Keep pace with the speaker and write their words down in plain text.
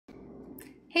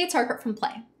Hey, it's Harcourt from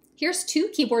Play. Here's 2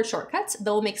 keyboard shortcuts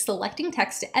that will make selecting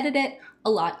text to edit it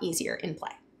a lot easier in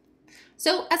Play.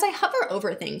 So as I hover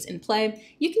over things in Play,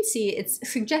 you can see it's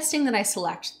suggesting that I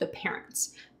select the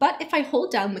parents. But if I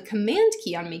hold down the Command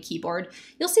key on my keyboard,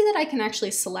 you'll see that I can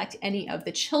actually select any of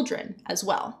the children as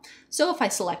well. So if I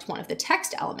select one of the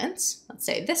text elements, let's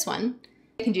say this one,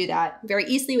 I can do that very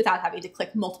easily without having to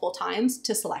click multiple times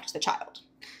to select the child.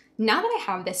 Now that I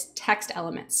have this text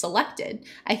element selected,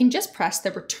 I can just press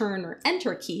the Return or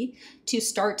Enter key to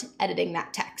start editing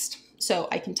that text. So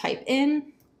I can type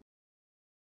in.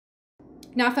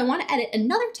 Now, if I want to edit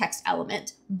another text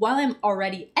element while I'm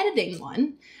already editing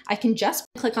one, I can just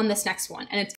click on this next one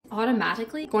and it's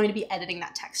automatically going to be editing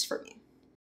that text for me.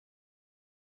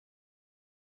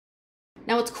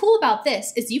 Now, what's cool about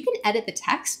this is you can edit the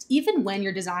text even when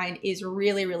your design is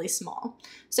really, really small.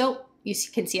 So you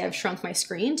can see I've shrunk my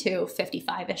screen to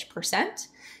 55-ish%.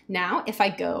 Now, if I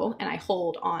go and I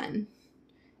hold on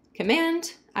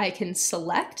Command, I can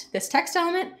select this text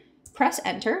element, press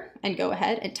Enter, and go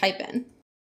ahead and type in.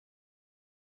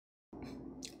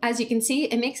 As you can see,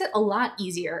 it makes it a lot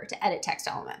easier to edit text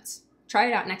elements. Try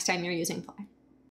it out next time you're using Play.